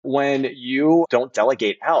when you don't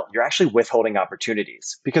delegate out, you're actually withholding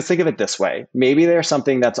opportunities. Because think of it this way. Maybe there's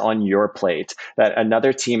something that's on your plate that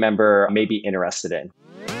another team member may be interested in.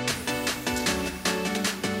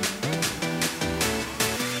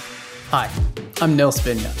 Hi, I'm Nils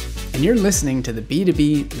Vinja, and you're listening to the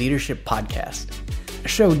B2B Leadership Podcast, a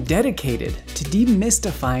show dedicated to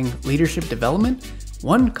demystifying leadership development,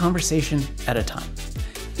 one conversation at a time.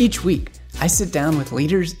 Each week, I sit down with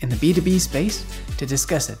leaders in the B2B space to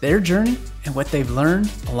discuss their journey and what they've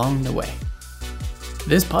learned along the way.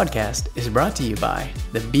 This podcast is brought to you by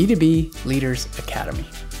the B2B Leaders Academy.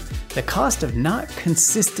 The cost of not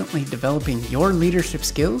consistently developing your leadership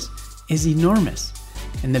skills is enormous,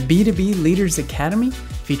 and the B2B Leaders Academy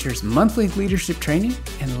features monthly leadership training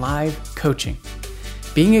and live coaching.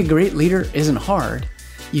 Being a great leader isn't hard.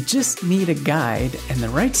 You just need a guide and the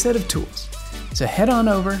right set of tools. So head on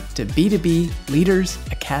over to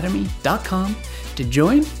b2bleadersacademy.com to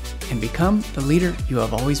join and become the leader you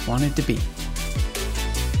have always wanted to be.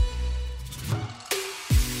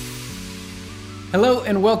 Hello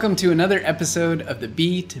and welcome to another episode of the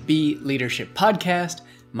B2B Leadership Podcast.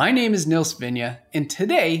 My name is Nils Vinja, and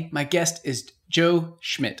today my guest is Joe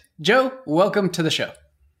Schmidt. Joe, welcome to the show.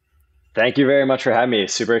 Thank you very much for having me.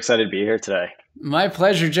 Super excited to be here today. My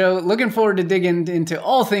pleasure, Joe. Looking forward to digging into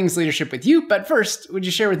all things leadership with you. But first, would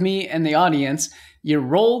you share with me and the audience your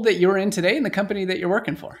role that you're in today and the company that you're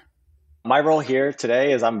working for? My role here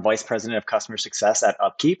today is I'm Vice President of Customer Success at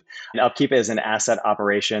Upkeep. And Upkeep is an asset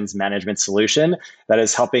operations management solution that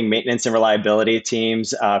is helping maintenance and reliability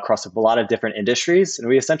teams across a lot of different industries. And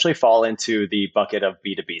we essentially fall into the bucket of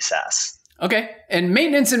B2B SaaS. Okay. And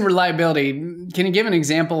maintenance and reliability, can you give an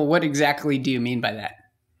example? What exactly do you mean by that?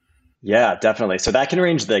 Yeah, definitely. So that can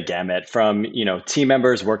range the gamut from, team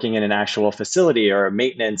members working in an actual facility or a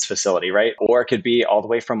maintenance facility, right? Or it could be all the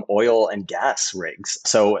way from oil and gas rigs.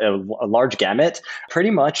 So a large gamut. Pretty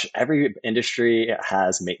much every industry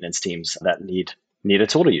has maintenance teams that need a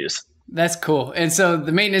tool to use. That's cool. And so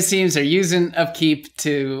the maintenance teams are using Upkeep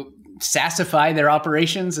to SaaSify their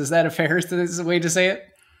operations. Is that a fair way to say it?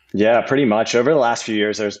 Yeah, pretty much. Over the last few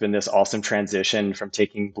years, there's been this awesome transition from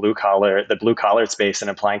taking the blue collar space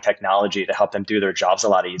and applying technology to help them do their jobs a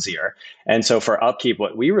lot easier. And so for Upkeep,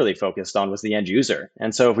 what we really focused on was the end user.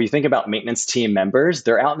 And so if we think about maintenance team members,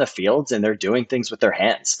 they're out in the fields and they're doing things with their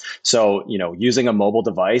hands. So, using a mobile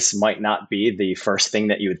device might not be the first thing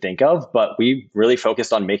that you would think of, but we really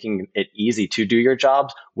focused on making it easy to do your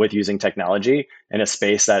jobs with using technology in a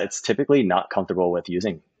space that it's typically not comfortable with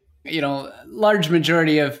using. Large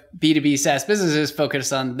majority of B2B SaaS businesses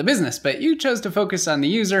focus on the business, but you chose to focus on the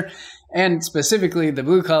user and specifically the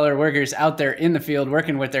blue collar workers out there in the field,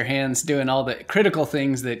 working with their hands, doing all the critical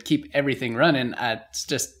things that keep everything running. It's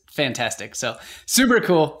just fantastic. So super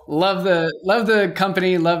cool. Love the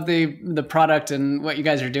company, love the product and what you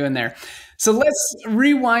guys are doing there. So let's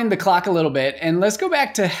rewind the clock a little bit and let's go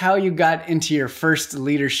back to how you got into your first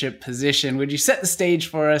leadership position. Would you set the stage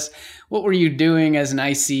for us? What were you doing as an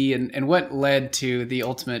IC and what led to the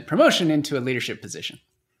ultimate promotion into a leadership position?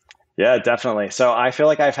 Yeah, definitely. So I feel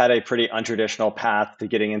like I've had a pretty untraditional path to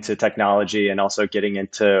getting into technology and also getting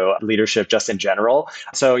into leadership just in general.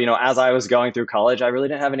 So, as I was going through college, I really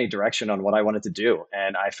didn't have any direction on what I wanted to do.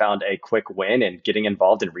 And I found a quick win in getting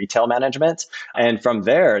involved in retail management. And from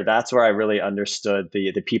there, that's where I really understood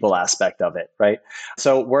the people aspect of it, right?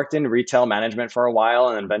 So worked in retail management for a while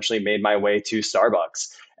and eventually made my way to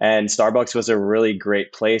Starbucks. And Starbucks was a really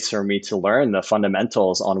great place for me to learn the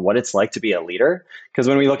fundamentals on what it's like to be a leader. Because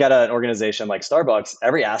when we look at an organization like Starbucks,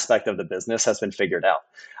 every aspect of the business has been figured out.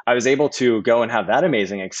 I was able to go and have that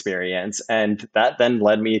amazing experience. And that then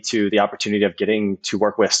led me to the opportunity of getting to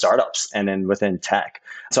work with startups and then within tech.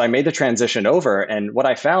 So I made the transition over. And what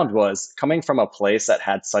I found was coming from a place that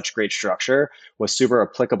had such great structure was super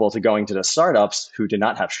applicable to going to the startups who did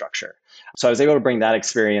not have structure. So I was able to bring that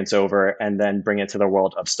experience over and then bring it to the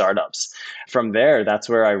world of startups. From there, that's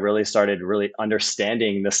where I really started really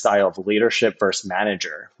understanding the style of leadership versus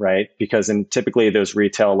manager, right? Because in typically those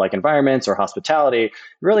retail-like environments or hospitality,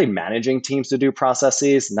 really managing teams to do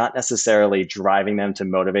processes, not necessarily driving them to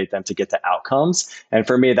motivate them to get to outcomes. And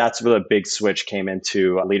for me, that's where the big switch came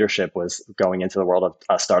into leadership, was going into the world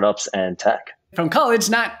of startups and tech. From college,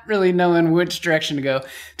 not really knowing which direction to go,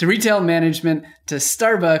 to retail management, to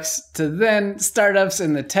Starbucks, to then startups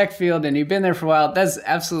in the tech field, and you've been there for a while. That's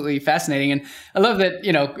absolutely fascinating. And I love that,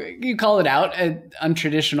 you call it out, an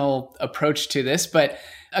untraditional approach to this, but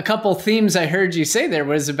a couple themes I heard you say there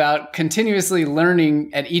was about continuously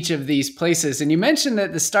learning at each of these places. And you mentioned that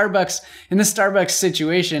in the Starbucks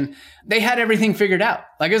situation, they had everything figured out.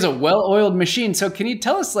 Like it was a well-oiled machine. So can you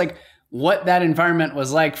tell us what that environment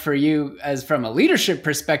was like for you as from a leadership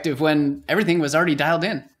perspective when everything was already dialed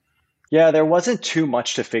in. Yeah, there wasn't too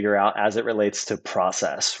much to figure out as it relates to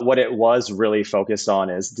process. What it was really focused on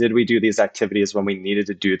is, did we do these activities when we needed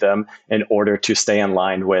to do them in order to stay in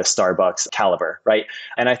line with Starbucks caliber, right?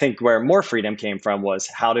 And I think where more freedom came from was,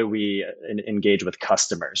 how do we engage with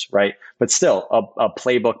customers, right? But still a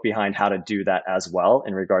playbook behind how to do that as well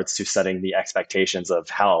in regards to setting the expectations of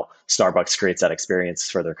how Starbucks creates that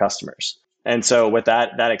experience for their customers. And so with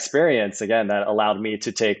that experience, again, that allowed me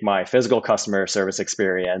to take my physical customer service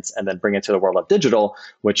experience and then bring it to the world of digital,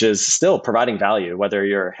 which is still providing value, whether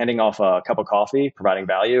you're handing off a cup of coffee, providing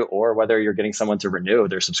value, or whether you're getting someone to renew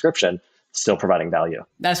their subscription, still providing value.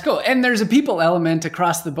 That's cool. And there's a people element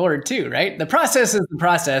across the board too, right? The process is the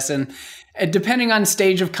process. And depending on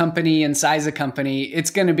stage of company and size of company, it's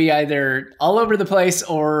going to be either all over the place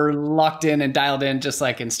or locked in and dialed in, just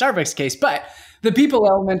like in Starbucks' case. But the people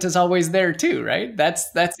element is always there too, right? That's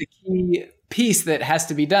a key piece that has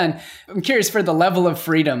to be done. I'm curious for the level of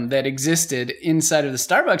freedom that existed inside of the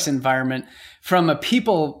Starbucks environment from a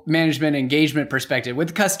people management engagement perspective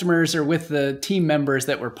with customers or with the team members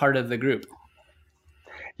that were part of the group.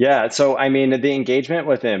 Yeah, so I mean, the engagement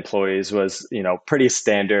with the employees was, pretty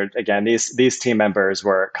standard. Again, these team members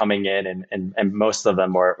were coming in and most of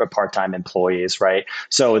them were part-time employees, right?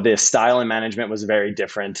 So the style and management was very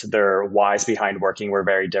different. Their whys behind working were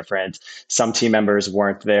very different. Some team members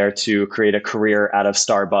weren't there to create a career out of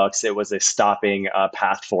Starbucks. It was a stopping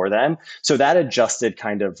path for them. So that adjusted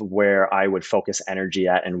kind of where I would focus energy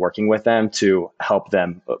at and working with them to help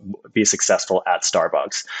them be successful at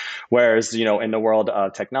Starbucks. Whereas, in the world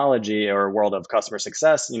of technology or world of customer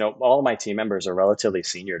success, all of my team members are relatively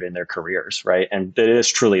senior in their careers, right? And it is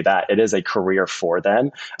truly that. It is a career for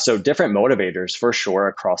them. So different motivators for sure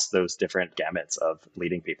across those different gamuts of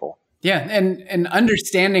leading people. Yeah, and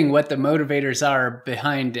understanding what the motivators are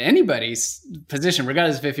behind anybody's position,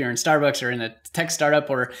 regardless if you're in Starbucks or in a tech startup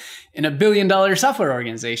or in a billion-dollar software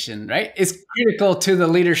organization, right? Is critical to the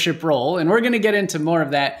leadership role. And we're going to get into more of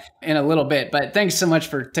that in a little bit. But thanks so much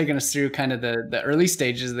for taking us through kind of the early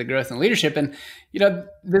stages of the growth and leadership. And,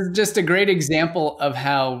 this is just a great example of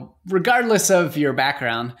how, regardless of your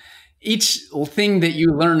background, each thing that you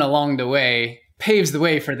learn along the way paves the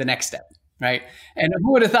way for the next step. Right. And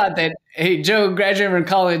who would have thought that, hey, Joe graduated from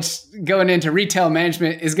college going into retail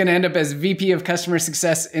management is going to end up as VP of customer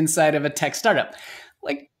success inside of a tech startup?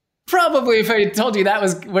 Like, probably if I told you that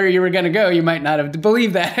was where you were going to go, you might not have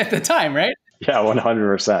believed that at the time, right? Yeah,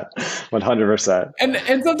 100%. 100%.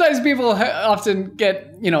 And sometimes people often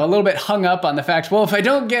get, a little bit hung up on the fact, well, if I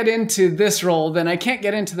don't get into this role, then I can't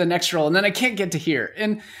get into the next role, and then I can't get to here.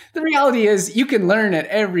 And the reality is you can learn at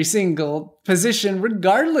every single position,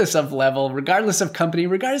 regardless of level, regardless of company,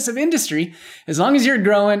 regardless of industry. As long as you're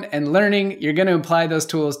growing and learning, you're going to apply those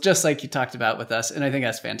tools just like you talked about with us. And I think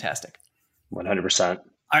that's fantastic. 100%.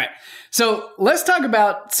 All right. So let's talk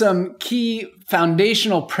about some key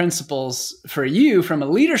foundational principles for you from a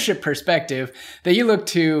leadership perspective that you look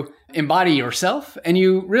to embody yourself and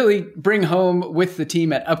you really bring home with the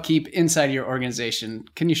team at Upkeep inside your organization.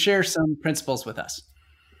 Can you share some principles with us?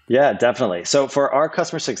 Yeah, definitely. So for our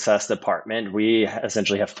customer success department, we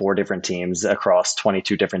essentially have 4 different teams across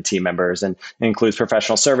 22 different team members, and it includes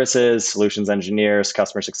professional services, solutions engineers,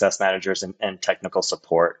 customer success managers, and technical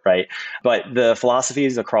support, right? But the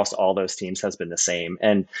philosophies across all those teams has been the same.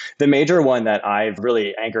 And the major one that I've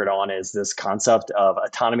really anchored on is this concept of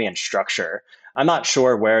autonomy and structure. I'm not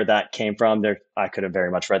sure where that came from. I could have very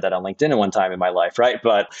much read that on LinkedIn at one time in my life, right?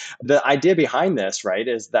 But the idea behind this, right,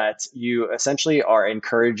 is that you essentially are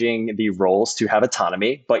encouraging the roles to have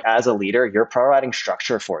autonomy, but as a leader, you're providing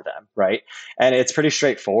structure for them, right? And it's pretty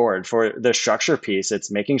straightforward. For the structure piece, it's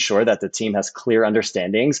making sure that the team has clear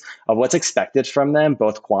understandings of what's expected from them,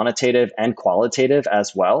 both quantitative and qualitative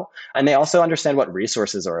as well. And they also understand what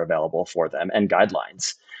resources are available for them and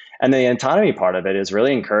guidelines. And the autonomy part of it is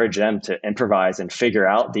really encourage them to improvise and figure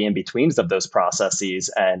out the in-betweens of those processes.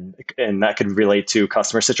 And that could relate to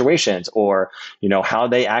customer situations or, how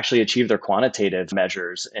they actually achieve their quantitative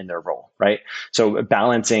measures in their role, right? So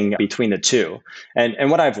balancing between the two.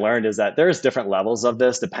 And what I've learned is that there's different levels of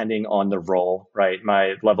this depending on the role, right?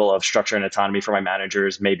 My level of structure and autonomy for my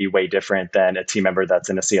managers may be way different than a team member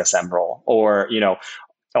that's in a CSM role, or,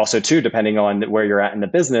 also, too, depending on where you're at in the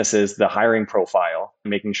business, is the hiring profile,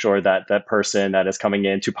 making sure that that person that is coming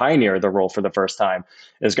in to pioneer the role for the first time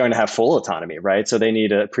is going to have full autonomy, right? So they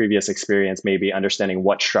need a previous experience, maybe understanding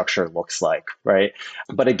what structure looks like, right?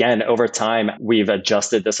 But again, over time, we've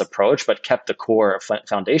adjusted this approach, but kept the core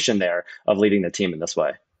foundation there of leading the team in this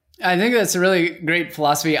way. I think that's a really great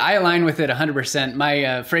philosophy. I align with it 100%.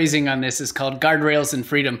 My phrasing on this is called guardrails and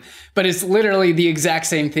freedom, but it's literally the exact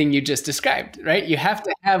same thing you just described, right? You have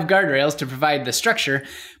to have guardrails to provide the structure,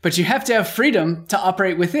 but you have to have freedom to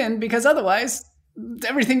operate within, because otherwise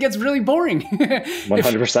everything gets really boring.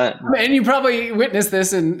 100%. And you probably witnessed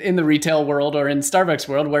this in the retail world or in Starbucks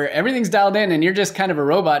world, where everything's dialed in and you're just kind of a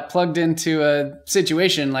robot plugged into a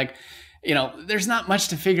situation. Like, there's not much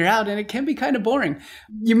to figure out, and it can be kind of boring.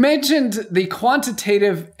 You mentioned the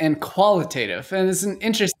quantitative and qualitative, and it's an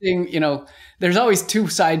interesting, there's always two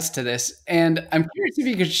sides to this. And I'm curious if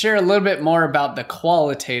you could share a little bit more about the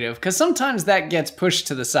qualitative, because sometimes that gets pushed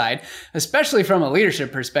to the side, especially from a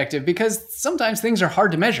leadership perspective, because sometimes things are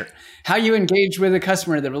hard to measure. How you engage with a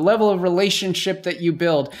customer, the level of relationship that you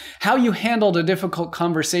build, how you handled a difficult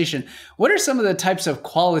conversation. What are some of the types of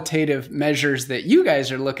qualitative measures that you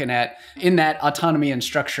guys are looking at in that autonomy and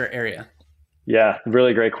structure area? Yeah,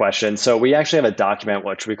 really great question. So we actually have a document,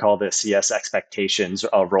 which we call the CS expectations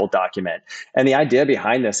role document. And the idea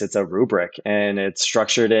behind this, it's a rubric, and it's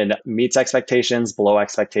structured in meets expectations, below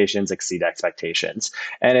expectations, exceed expectations.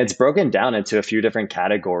 And it's broken down into a few different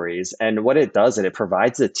categories. And what it does is it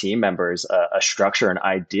provides the team members a structure, an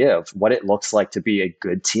idea of what it looks like to be a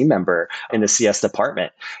good team member in the CS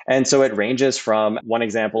department. And so it ranges from, one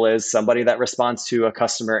example is somebody that responds to a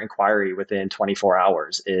customer inquiry within 24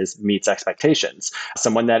 hours is meets expectations.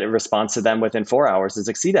 Someone that responds to them within 4 hours is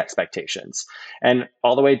exceed expectations. And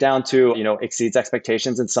all the way down to, exceeds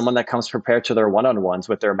expectations and someone that comes prepared to their one-on-ones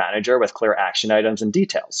with their manager with clear action items and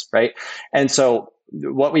details, right? And so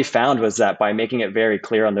what we found was that by making it very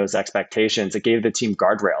clear on those expectations, it gave the team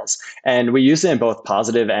guardrails. And we use it in both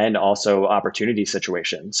positive and also opportunity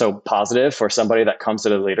situations. So positive for somebody that comes to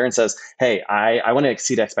the leader and says, hey, I want to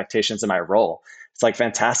exceed expectations in my role. It's like,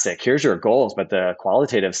 fantastic. Here's your goals. But the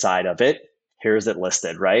qualitative side of it, here's it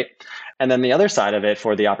listed, right? And then the other side of it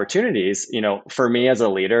for the opportunities, for me as a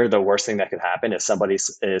leader, the worst thing that could happen is somebody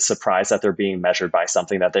is surprised that they're being measured by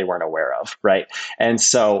something that they weren't aware of, right? And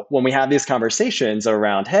so when we have these conversations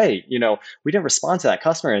around, hey, we didn't respond to that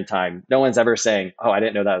customer in time, no one's ever saying, oh, I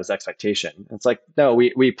didn't know that was expectation. It's like, no,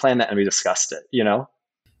 we planned that and we discussed it,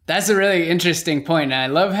 That's a really interesting point. And I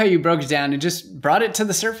love how you broke it down and just brought it to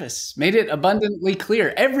the surface, made it abundantly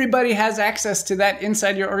clear. Everybody has access to that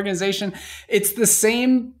inside your organization. It's the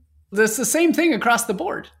same thing across the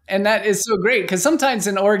board. And that is so great, because sometimes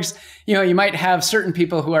in orgs, you might have certain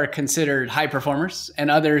people who are considered high performers and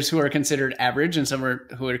others who are considered average and some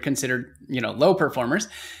who are considered, low performers.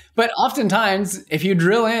 But oftentimes, if you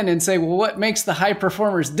drill in and say, well, what makes the high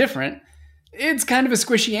performers different? It's kind of a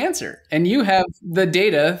squishy answer. And you have the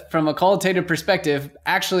data from a qualitative perspective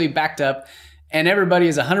actually backed up, and everybody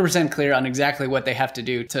is 100% clear on exactly what they have to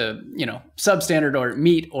do to, substandard or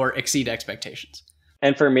meet or exceed expectations.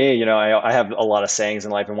 And for me, I have a lot of sayings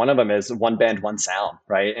in life, and one of them is one band, one sound,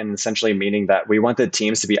 right? And essentially meaning that we want the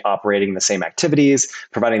teams to be operating the same activities,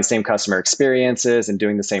 providing the same customer experiences, and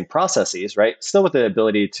doing the same processes, right? Still with the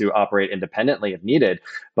ability to operate independently if needed.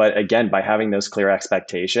 But again, by having those clear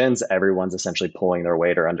expectations, everyone's essentially pulling their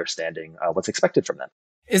weight or understanding what's expected from them.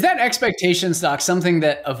 Is that expectations, Doc, something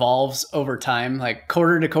that evolves over time, like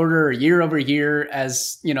quarter to quarter or year over year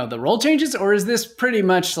as, the role changes? Or is this pretty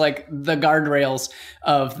much like the guardrails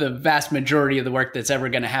of the vast majority of the work that's ever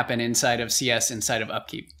going to happen inside of CS, inside of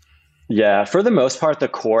Upkeep? Yeah, for the most part, the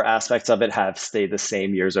core aspects of it have stayed the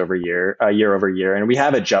same year over year, and we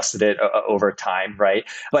have adjusted it over time, right?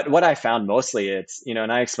 But what I found mostly, it's,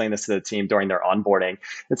 and I explained this to the team during their onboarding,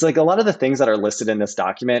 it's like a lot of the things that are listed in this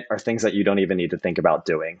document are things that you don't even need to think about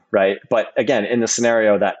doing, right? But again, in the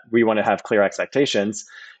scenario that we want to have clear expectations,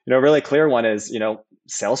 a really clear one is,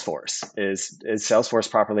 Salesforce. Is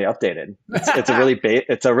Salesforce properly updated?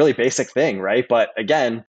 It's a really basic thing, right? But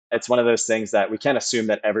again, it's one of those things that we can't assume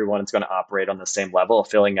that everyone is going to operate on the same level of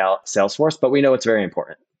filling out Salesforce, but we know it's very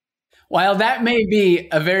important. While that may be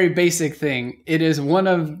a very basic thing, it is one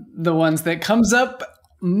of the ones that comes up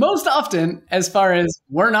most often as far as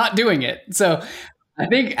we're not doing it. So I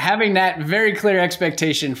think having that very clear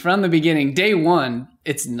expectation from the beginning, day one,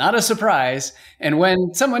 it's not a surprise. And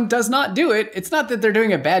when someone does not do it, it's not that they're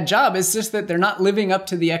doing a bad job. It's just that they're not living up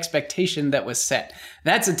to the expectation that was set.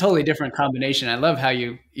 That's a totally different combination. I love how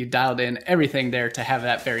you dialed in everything there to have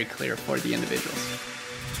that very clear for the individuals.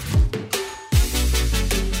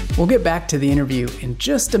 We'll get back to the interview in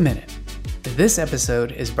just a minute. This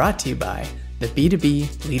episode is brought to you by the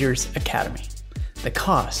B2B Leaders Academy. The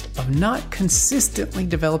cost of not consistently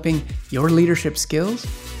developing your leadership skills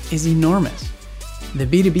is enormous. The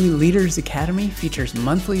B2B Leaders Academy features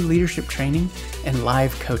monthly leadership training and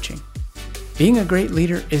live coaching. Being a great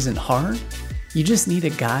leader isn't hard, You just need a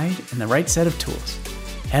guide and the right set of tools.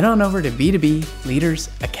 Head on over to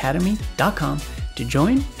b2bleadersacademy.com to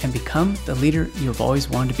join and become the leader you've always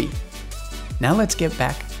wanted to be. Now let's get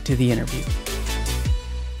back to the interview.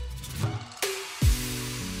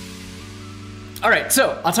 All right,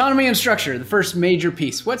 so autonomy and structure, the first major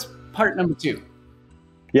piece. What's part number 2?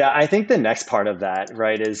 Yeah, I think the next part of that,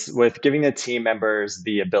 right, is with giving the team members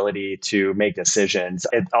the ability to make decisions.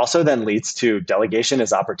 It also then leads to delegation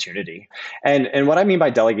as opportunity. And what I mean by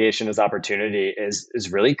delegation as opportunity is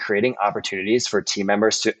really creating opportunities for team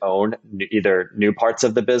members to own either new parts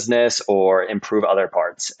of the business or improve other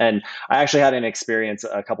parts. And I actually had an experience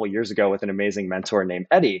a couple of years ago with an amazing mentor named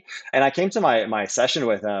Eddie. And I came to my session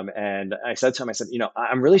with him and I said to him,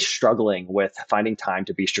 I'm really struggling with finding time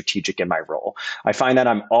to be strategic in my role. I find that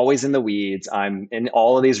I'm always in the weeds. I'm in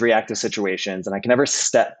all of these reactive situations, and I can never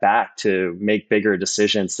step back to make bigger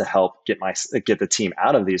decisions to help get the team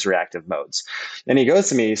out of these reactive modes. And he goes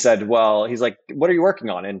to me, he said, well, he's like, what are you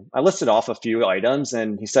working on? And I listed off a few items,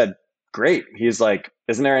 and he said, great. He's like,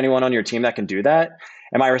 isn't there anyone on your team that can do that?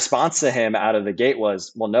 And my response to him out of the gate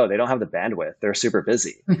was, well, no, they don't have the bandwidth. They're super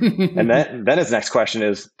busy. And then his next question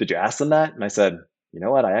is, did you ask them that? And I said, you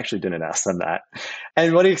know what? I actually didn't ask them that.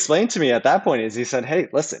 And what he explained to me at that point is he said, hey,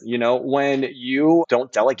 listen, when you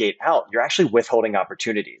don't delegate out, you're actually withholding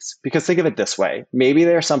opportunities. Because think of it this way. Maybe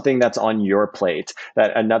there's something that's on your plate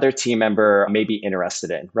that another team member may be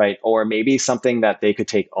interested in, right? Or maybe something that they could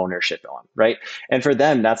take ownership on, right? And for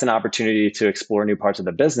them, that's an opportunity to explore new parts of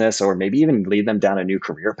the business or maybe even lead them down a new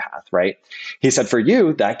career path, right? He said, for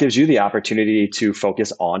you, that gives you the opportunity to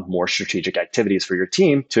focus on more strategic activities for your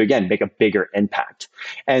team to, again, make a bigger impact.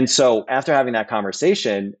 And so after having that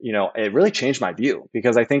conversation, it really changed my view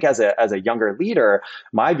because I think as a younger leader,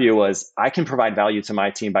 my view was I can provide value to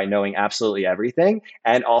my team by knowing absolutely everything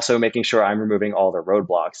and also making sure I'm removing all the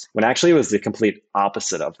roadblocks when actually it was the complete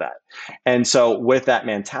opposite of that. And so with that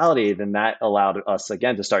mentality, then that allowed us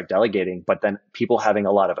again to start delegating, but then people having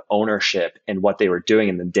a lot of ownership in what they were doing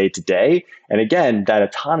in the day to day. And again, that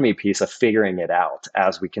autonomy piece of figuring it out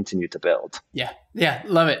as we continue to build. Yeah,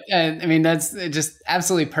 love it. I mean, that's just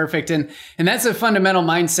absolutely perfect. And that's a fundamental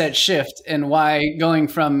mindset shift and why going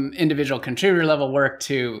from individual contributor level work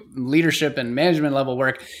to leadership and management level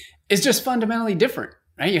work is just fundamentally different.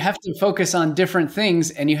 Right? You have to focus on different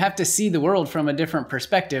things and you have to see the world from a different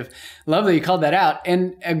perspective. Love that you called that out.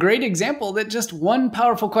 And a great example that just one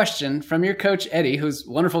powerful question from your coach, Eddie, who's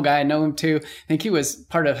a wonderful guy. I know him too. I think he was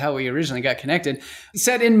part of how we originally got connected,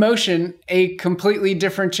 set in motion a completely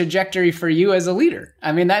different trajectory for you as a leader.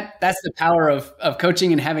 I mean, that's the power of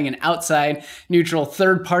coaching and having an outside neutral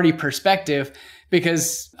third party perspective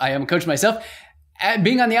because I am a coach myself.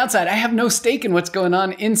 Being on the outside, I have no stake in what's going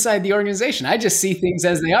on inside the organization. I just see things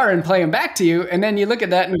as they are and play them back to you. And then you look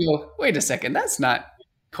at that and go, wait a second, that's not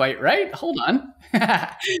quite right. Hold on.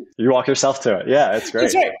 You walk yourself to it. Yeah, it's great.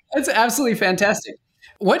 That's right. That's absolutely fantastic.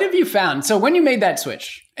 What have you found? So when you made that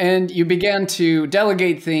switch and you began to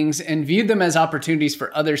delegate things and viewed them as opportunities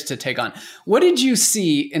for others to take on, what did you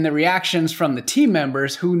see in the reactions from the team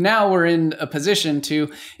members who now were in a position to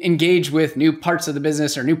engage with new parts of the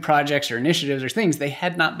business or new projects or initiatives or things they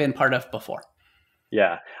had not been part of before?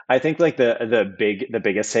 Yeah, I think like the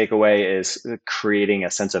biggest takeaway is creating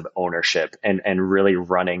a sense of ownership and really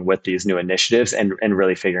running with these new initiatives and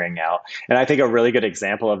really figuring out. And I think a really good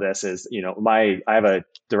example of this is, I have a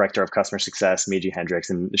director of customer success, Miji Hendricks,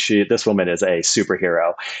 and this woman is a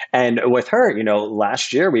superhero. And with her,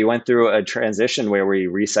 last year we went through a transition where we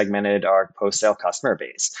resegmented our post-sale customer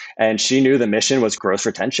base, and she knew the mission was gross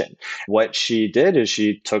retention. What she did is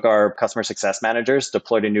she took our customer success managers,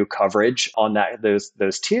 deployed a new coverage on those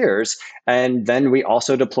tiers. And then we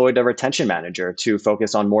also deployed a retention manager to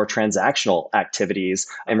focus on more transactional activities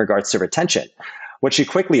in regards to retention. What she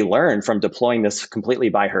quickly learned from deploying this completely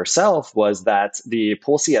by herself was that the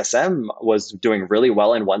Pool CSM was doing really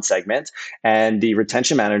well in one segment and the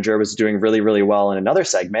retention manager was doing really, really well in another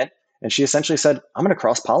segment. And she essentially said, I'm going to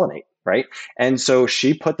cross-pollinate. Right. And so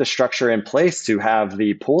she put the structure in place to have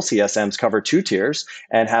the Pool CSMs cover 2 tiers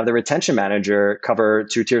and have the retention manager cover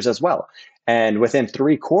 2 tiers as well. And within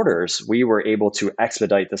 3 quarters, we were able to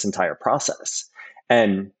expedite this entire process.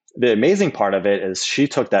 And the amazing part of it is she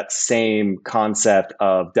took that same concept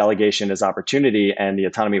of delegation as opportunity and the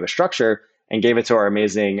autonomy of a structure and gave it to our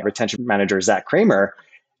amazing retention manager, Zach Kramer.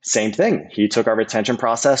 Same thing. He took our retention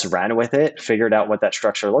process, ran with it, figured out what that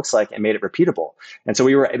structure looks like, and made it repeatable. And so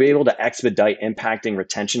we were able to expedite impacting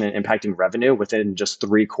retention and impacting revenue within just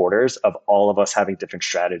 3 quarters of all of us having different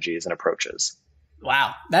strategies and approaches.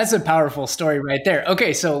 Wow, that's a powerful story right there.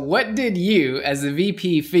 Okay, so what did you as the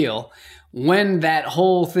VP feel when that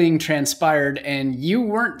whole thing transpired and you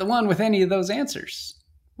weren't the one with any of those answers?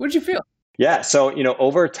 What did you feel? Yeah. So,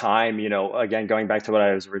 over time, again, going back to what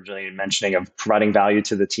I was originally mentioning of providing value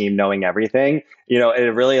to the team, knowing everything,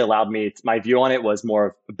 it really allowed me, my view on it was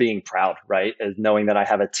more of being proud, right? As knowing that I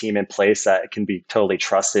have a team in place that can be totally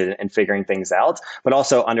trusted in figuring things out, but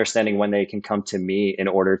also understanding when they can come to me in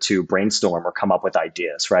order to brainstorm or come up with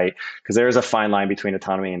ideas, right? Because there is a fine line between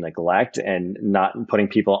autonomy and neglect and not putting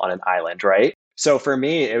people on an island, right? So for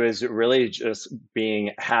me, it was really just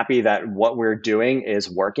being happy that what we're doing is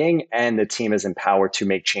working and the team is empowered to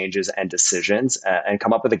make changes and decisions and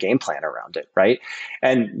come up with a game plan around it, right?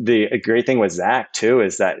 And the great thing with Zach too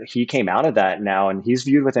is that he came out of that now and he's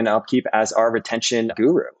viewed within Upkeep as our retention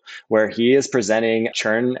guru, where he is presenting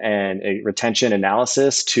churn and a retention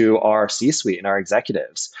analysis to our C-suite and our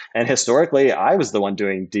executives. And historically, I was the one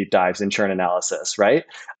doing deep dives in churn analysis, right?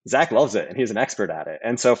 Zach loves it and he's an expert at it.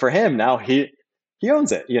 And so for him now, he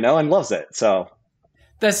owns it, and loves it. So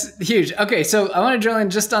that's huge. Okay, so I want to drill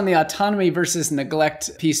in just on the autonomy versus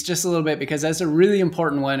neglect piece just a little bit, because that's a really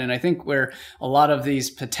important one. And I think where a lot of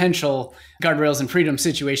these potential guardrails and freedom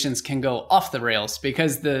situations can go off the rails,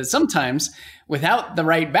 because sometimes without the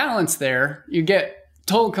right balance there, you get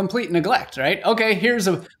total complete neglect, right? Okay,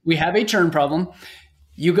 we have a churn problem.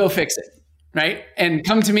 You go fix it. Right? And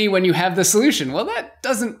come to me when you have the solution. Well, that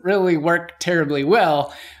doesn't really work terribly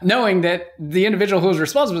well, knowing that the individual who's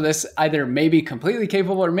responsible for this either may be completely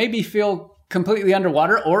capable or maybe feel completely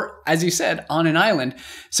underwater or, as you said, on an island.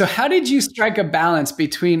 So how did you strike a balance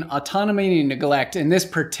between autonomy and neglect in this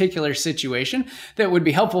particular situation that would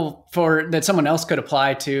be helpful that someone else could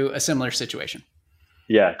apply to a similar situation?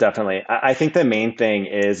 Yeah, definitely. I think the main thing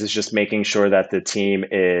is just making sure that the team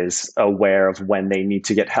is aware of when they need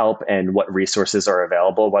to get help and what resources are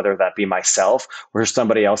available, whether that be myself or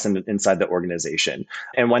somebody else inside the organization.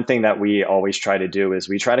 And one thing that we always try to do is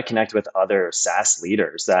we try to connect with other SaaS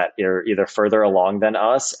leaders that are either further along than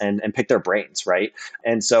us and pick their brains, right?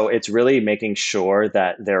 And so it's really making sure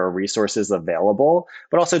that there are resources available,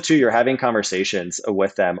 but also too, you're having conversations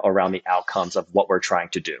with them around the outcomes of what we're trying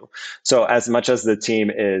to do. So as much as the team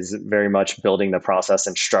is very much building the process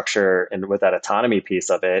and structure and with that autonomy piece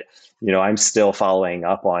of it, I'm still following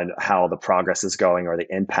up on how the progress is going or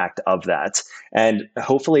the impact of that. And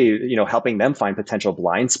hopefully, helping them find potential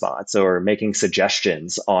blind spots or making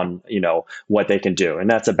suggestions on, what they can do. And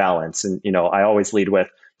that's a balance. And, I always lead with,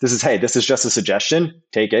 this is just a suggestion.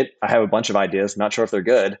 Take it. I have a bunch of ideas. Not sure if they're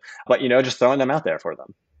good, but, just throwing them out there for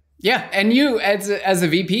them. Yeah. And you as a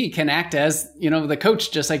VP can act as, the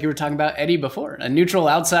coach, just like you were talking about Eddie before, a neutral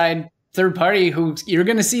outside third party who you're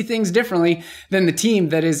going to see things differently than the team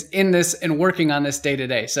that is in this and working on this day to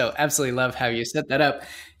day. So absolutely love how you set that up.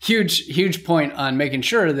 Huge point on making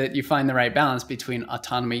sure that you find the right balance between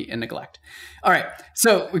autonomy and neglect. All right.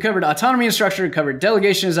 So we covered autonomy and structure, we covered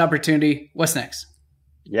delegation as opportunity. What's next?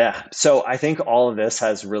 Yeah. So I think all of this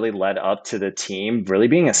has really led up to the team really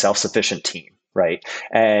being a self-sufficient team. Right.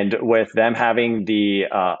 And with them having the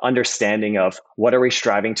understanding of what are we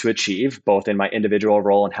striving to achieve, both in my individual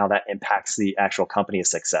role and how that impacts the actual company's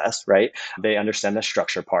success, right? They understand the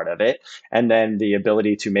structure part of it. And then the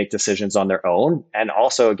ability to make decisions on their own. And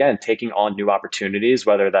also, again, taking on new opportunities,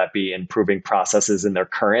 whether that be improving processes in their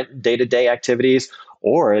current day-to-day activities,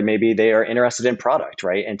 or maybe they are interested in product,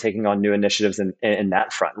 right? And taking on new initiatives in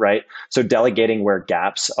that front, right? So delegating where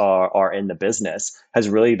gaps are in the business has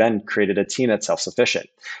really then created a team that's self-sufficient.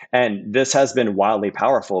 And this has been wildly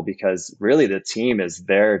powerful because really the team is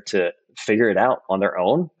there to figure it out on their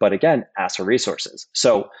own, but again, ask for resources.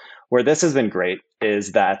 So where this has been great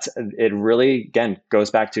is that it really, again,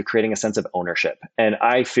 goes back to creating a sense of ownership. And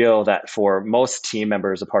I feel that for most team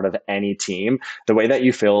members, a part of any team, the way that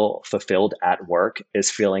you feel fulfilled at work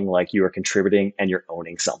is feeling like you are contributing and you're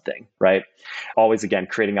owning something, right? Always, again,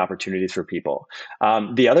 creating opportunities for people.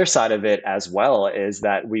 The other side of it as well is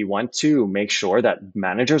that we want to make sure that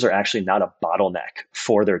managers are actually not a bottleneck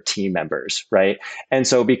for their team members, right? And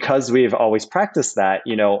so because we've always practiced that,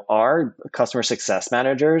 our customer success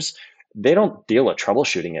managers, they don't deal with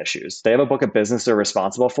troubleshooting issues. They have a book of business they're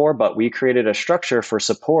responsible for, but we created a structure for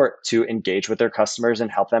support to engage with their customers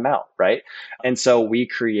and help them out, right? And so we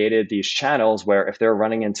created these channels where if they're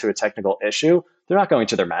running into a technical issue, they're not going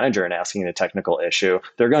to their manager and asking a technical issue.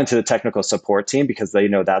 They're going to the technical support team because they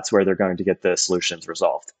know that's where they're going to get the solutions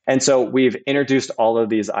resolved. And so we've introduced all of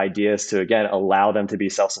these ideas to, again, allow them to be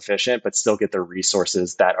self-sufficient, but still get the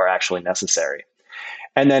resources that are actually necessary.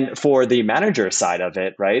 And then for the manager side of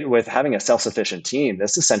it, right, with having a self-sufficient team,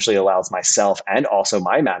 this essentially allows myself and also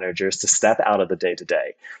my managers to step out of the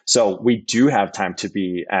day-to-day. So we do have time to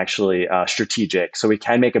be actually strategic. So we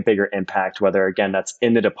can make a bigger impact, whether, again, that's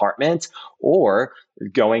in the department or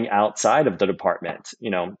going outside of the department.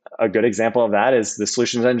 A good example of that is the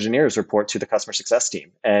solutions engineers report to the customer success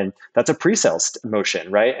team. And that's a pre-sales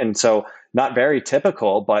motion, right? And so not very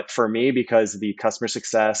typical, but for me, because the customer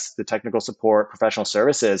success, the technical support, professional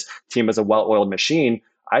services team is a well-oiled machine,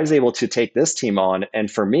 I was able to take this team on. And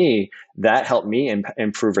for me, that helped me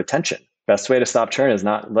improve retention. Best way to stop churn is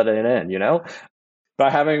not let it in, By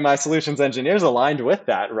having my solutions engineers aligned with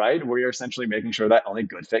that, right, we are essentially making sure that only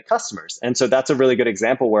good fit customers. And so that's a really good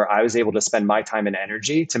example where I was able to spend my time and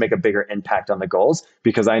energy to make a bigger impact on the goals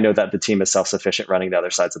because I know that the team is self-sufficient running the other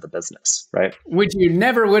sides of the business, right? Which you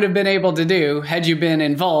never would have been able to do had you been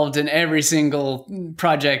involved in every single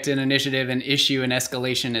project and initiative and issue and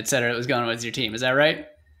escalation, et cetera, that was going on with your team. Is that right?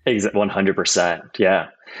 100%. Yeah.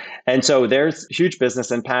 And so there's huge business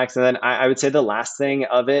impacts. And then I would say the last thing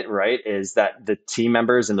of it, right, is that the team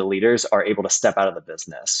members and the leaders are able to step out of the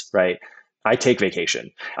business, right? I take vacation.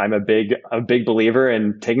 I'm a big believer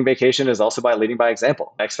in taking vacation is also by leading by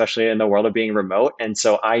example, especially in the world of being remote. And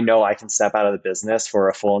so I know I can step out of the business for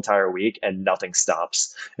a full entire week and nothing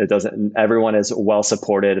stops. Everyone is well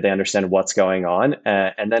supported. They understand what's going on.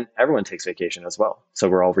 And then everyone takes vacation as well. So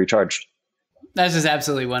we're all recharged. That's just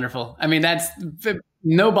absolutely wonderful. I mean, that's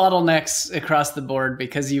no bottlenecks across the board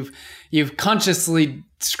because you've consciously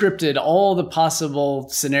scripted all the possible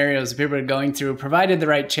scenarios that people are going through, provided the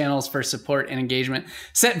right channels for support and engagement,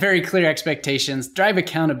 set very clear expectations, drive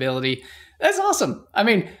accountability. That's awesome. I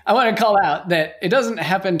mean, I want to call out that it doesn't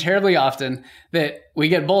happen terribly often that we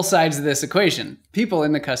get both sides of this equation. People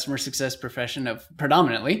in the customer success profession of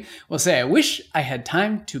predominantly will say, I wish I had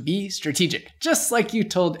time to be strategic, just like you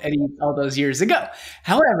told Eddie all those years ago.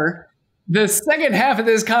 However, the second half of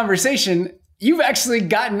this conversation, you've actually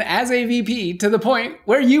gotten as a VP to the point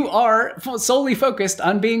where you are solely focused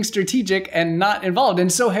on being strategic and not involved.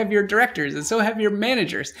 And so have your directors and so have your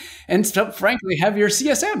managers and so, frankly, have your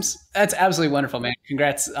CSMs. That's absolutely wonderful, man.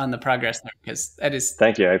 Congrats on the progress there because that is...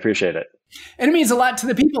 Thank you. I appreciate it. And it means a lot to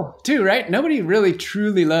the people too, right? Nobody really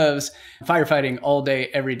truly loves firefighting all day,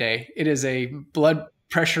 every day. It is a blood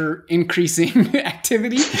pressure increasing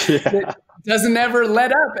activity that doesn't ever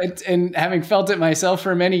let up. And having felt it myself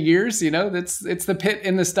for many years, it's the pit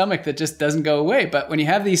in the stomach that just doesn't go away. But when you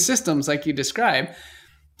have these systems like you describe,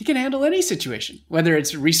 you can handle any situation, whether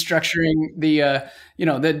it's restructuring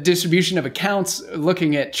the distribution of accounts,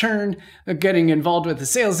 looking at churn, getting involved with the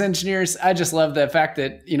sales engineers. I just love the fact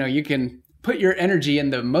that, you can put your energy in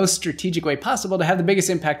the most strategic way possible to have the biggest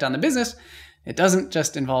impact on the business. It doesn't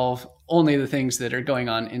just involve only the things that are going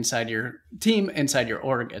on inside your team, inside your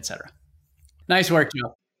org, et cetera. Nice work,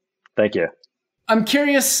 Joe. Thank you. I'm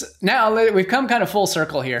curious now, we've come kind of full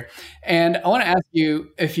circle here. And I want to ask you,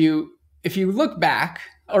 if you look back,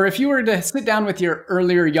 or if you were to sit down with your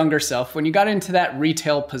earlier, younger self, when you got into that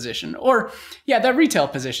retail position, that retail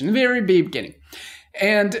position, the very beginning,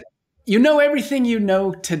 and you know everything you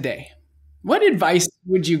know today, what advice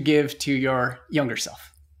would you give to your younger self?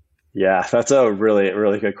 Yeah, that's a really,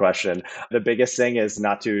 really good question. The biggest thing is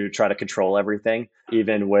not to try to control everything.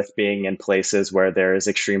 Even with being in places where there is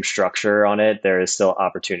extreme structure on it, there is still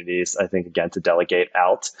opportunities, I think, again, to delegate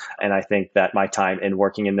out. And I think that my time in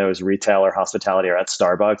working in those retail or hospitality or at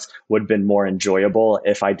Starbucks would have been more enjoyable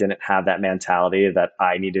if I didn't have that mentality that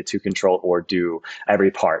I needed to control or do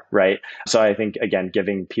every part, right? So I think, again,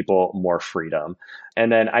 giving people more freedom. And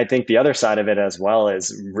then I think the other side of it as well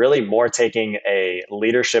is really more taking a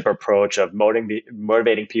leadership approach of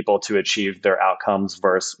motivating people to achieve their outcomes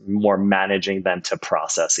versus more managing them to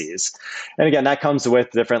processes. And again, that comes with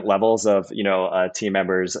different levels of, team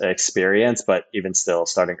members' experience, but even still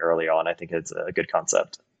starting early on, I think it's a good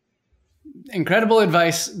concept. Incredible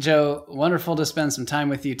advice, Joe. Wonderful to spend some time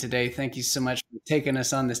with you today. Thank you so much for taking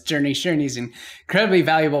us on this journey, sharing these incredibly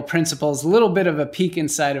valuable principles, a little bit of a peek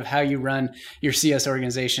inside of how you run your CS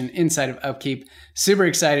organization inside of Upkeep. Super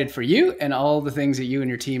excited for you and all the things that you and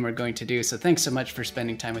your team are going to do. So thanks so much for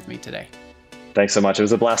spending time with me today. Thanks so much. It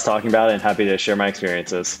was a blast talking about it and happy to share my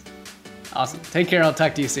experiences. Awesome. Take care. I'll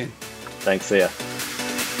talk to you soon. Thanks. See ya.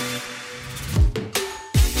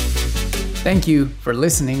 Thank you for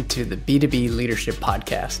listening to the B2B Leadership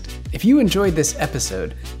Podcast. If you enjoyed this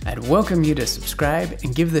episode, I'd welcome you to subscribe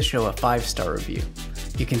and give the show a 5-star review.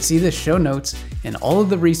 You can see the show notes and all of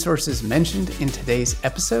the resources mentioned in today's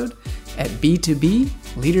episode at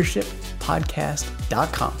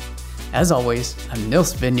b2bleadershippodcast.com. As always, I'm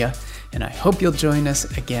Nils Vinja, and I hope you'll join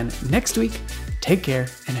us again next week Take care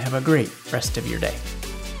and have a great rest of your day.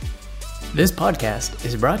 This podcast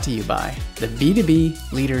is brought to you by the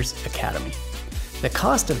B2B Leaders Academy. The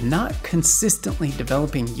cost of not consistently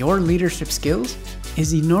developing your leadership skills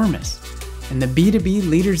is enormous, and the B2B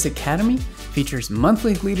Leaders Academy features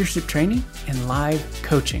monthly leadership training and live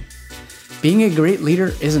coaching. Being a great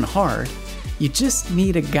leader isn't hard. You just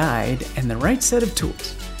need a guide and the right set of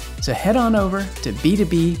tools. So head on over to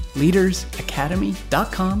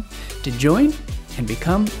b2bleadersacademy.com to join and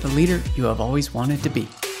become the leader you have always wanted to be.